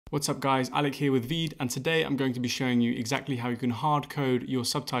What's up guys, Alec here with VEED, and today I'm going to be showing you exactly how you can hard code your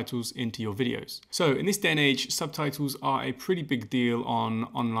subtitles into your videos. So in this day and age, subtitles are a pretty big deal on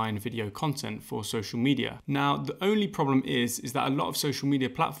online video content for social media. Now the only problem is that a lot of social media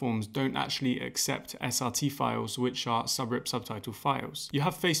platforms don't actually accept SRT files, which are subrip subtitle files. You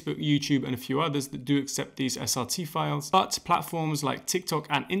have Facebook, YouTube and a few others that do accept these SRT files, but platforms like TikTok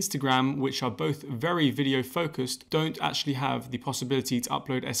and Instagram, which are both very video focused, don't actually have the possibility to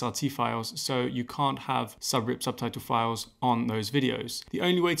upload SRT files, so you can't have subrip subtitle files on those videos. The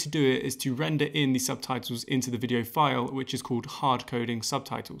only way to do it is to render in the subtitles into the video file, which is called hard coding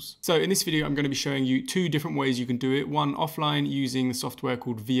subtitles. So in this video I'm going to be showing you two different ways you can do it. One offline using the software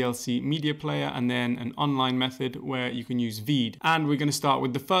called VLC Media Player, and then an online method where you can use VEED. And we're going to start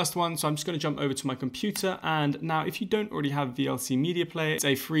with the first one, so I'm just going to jump over to my computer. And now if you don't already have VLC Media Player, it's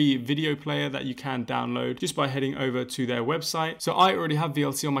a free video player that you can download just by heading over to their website. So I already have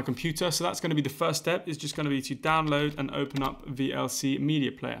VLC on my computer, so that's going to be the first step, is just going to be to download and open up VLC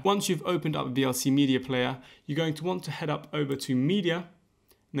Media Player. Once you've opened up VLC Media Player, you're going to want to head up over to Media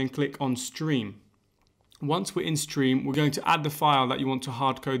and then click on Stream. Once we're in Stream, we're going to add the file that you want to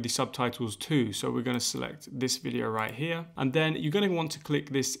hard code the subtitles to. So we're going to select this video right here, and then you're going to want to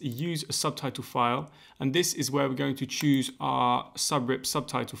click this Use a Subtitle File, and this is where we're going to choose our subrip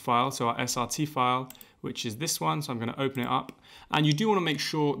subtitle file, so our SRT file, which is this one. So I'm going to open it up, and you do want to make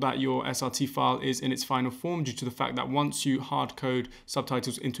sure that your SRT file is in its final form, due to the fact that once you hard code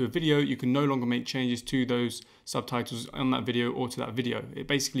subtitles into a video, you can no longer make changes to those subtitles on that video or to that video. It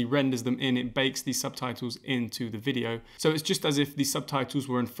basically renders them in, it bakes these subtitles into the video. So it's just as if the subtitles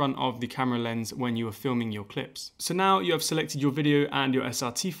were in front of the camera lens when you were filming your clips. So now you have selected your video and your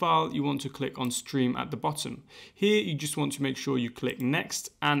SRT file, you want to click on Stream at the bottom. Here you just want to make sure you click Next,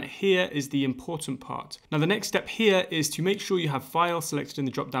 and here is the important part. Now the next step here is to make sure you have File selected in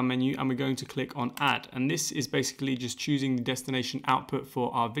the drop down menu, and we're going to click on Add, and this is basically just choosing the destination output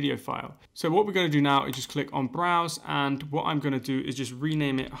for our video file. So what we're going to do now is just click on Browse, and what I'm going to do is just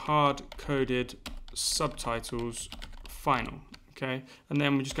rename it Hard Coded Subtitles Final. Okay, and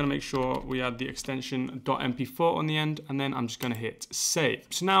then we're just going to make sure we add the extension .mp4 on the end, and then I'm just going to hit save.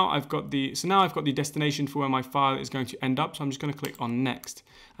 So now I've got the destination for where my file is going to end up, so I'm just going to click on Next.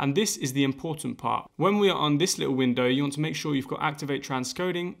 And this is the important part. When we are on this little window, you want to make sure you've got Activate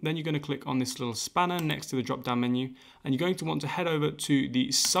Transcoding. Then you're going to click on this little spanner next to the drop down menu, and you're going to want to head over to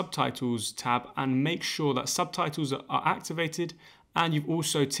the Subtitles tab and make sure that subtitles are activated, and you've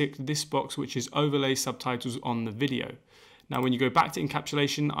also ticked this box, which is Overlay Subtitles on the video. Now when you go back to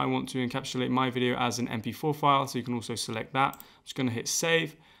encapsulation, I want to encapsulate my video as an MP4 file, so you can also select that. I'm just going to hit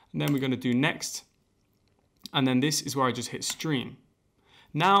save, and then we're going to do Next, and then this is where I just hit Stream.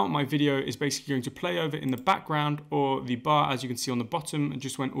 Now my video is basically going to play over in the background, or the bar as you can see on the bottom, and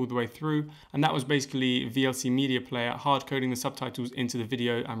just went all the way through, and that was basically VLC Media Player hard coding the subtitles into the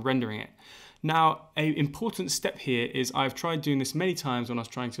video and rendering it. Now, an important step here is, I've tried doing this many times when I was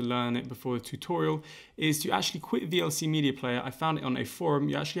trying to learn it before the tutorial, is to actually quit VLC Media Player. I found it on a forum.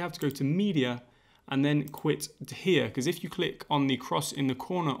 You actually have to go to Media and then quit here, because if you click on the cross in the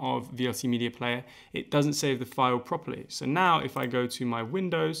corner of VLC Media Player, it doesn't save the file properly. So now if I go to my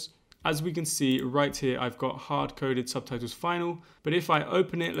Windows, as we can see right here, I've got hard coded subtitles final, but if I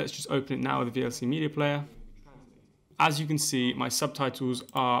open it, let's just open it now with the VLC Media Player. As you can see, my subtitles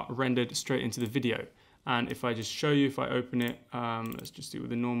are rendered straight into the video. And if I just show you, if I open it, let's just do it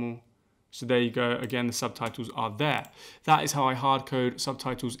with the normal. So there you go, again, the subtitles are there. That is how I hard code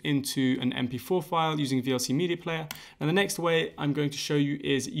subtitles into an MP4 file using VLC Media Player. And the next way I'm going to show you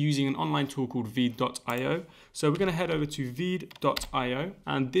is using an online tool called VEED.io. So we're going to head over to VEED.io,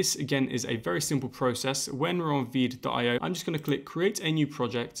 and this again is a very simple process. When we're on VEED.io, I'm just going to click Create a New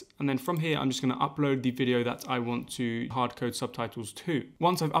Project, and then from here I'm just going to upload the video that I want to hard code subtitles to.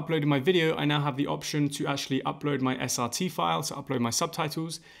 Once I've uploaded my video, I now have the option to actually upload my SRT file, so upload my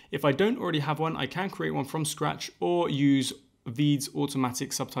subtitles. If I don't already have one, I can create one from scratch or use VEED's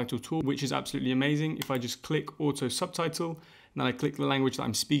automatic subtitle tool, which is absolutely amazing. If I just click Auto Subtitle, and then I click the language that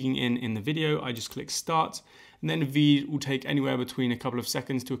I'm speaking in the video, I just click Start, and then VEED will take anywhere between a couple of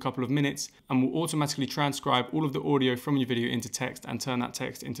seconds to a couple of minutes, and will automatically transcribe all of the audio from your video into text and turn that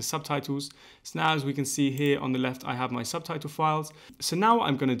text into subtitles. So now, as we can see here on the left, I have my subtitle files. So now what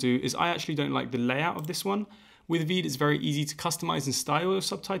I'm going to do is, I actually don't like the layout of this one. With VEED, it's very easy to customize and style your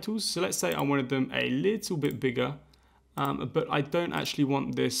subtitles. So let's say I wanted them a little bit bigger, but I don't actually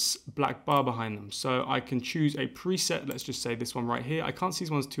want this black bar behind them. So I can choose a preset. Let's just say this one right here. I can't see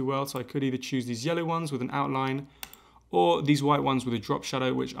these ones too well, so I could either choose these yellow ones with an outline, or these white ones with a drop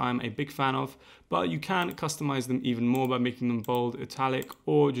shadow, which I'm a big fan of, but you can customize them even more by making them bold, italic,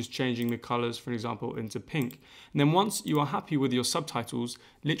 or just changing the colors, for example, into pink. And then once you are happy with your subtitles,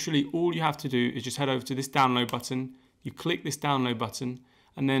 literally all you have to do is just head over to this download button, you click this download button,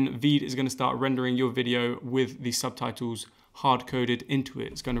 and then VEED is going to start rendering your video with the subtitles hard-coded into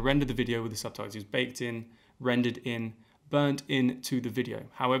it. It's going to render the video with the subtitles baked in, rendered in, burnt into the video,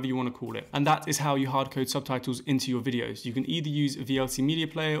 however you want to call it. And that is how you hard-code subtitles into your videos. You can either use VLC Media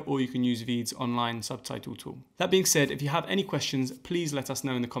Player or you can use VEED's online subtitle tool. That being said, if you have any questions, please let us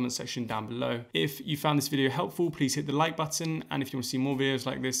know in the comment section down below. If you found this video helpful, please hit the like button. And if you want to see more videos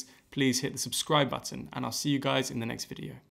like this, please hit the subscribe button. And I'll see you guys in the next video.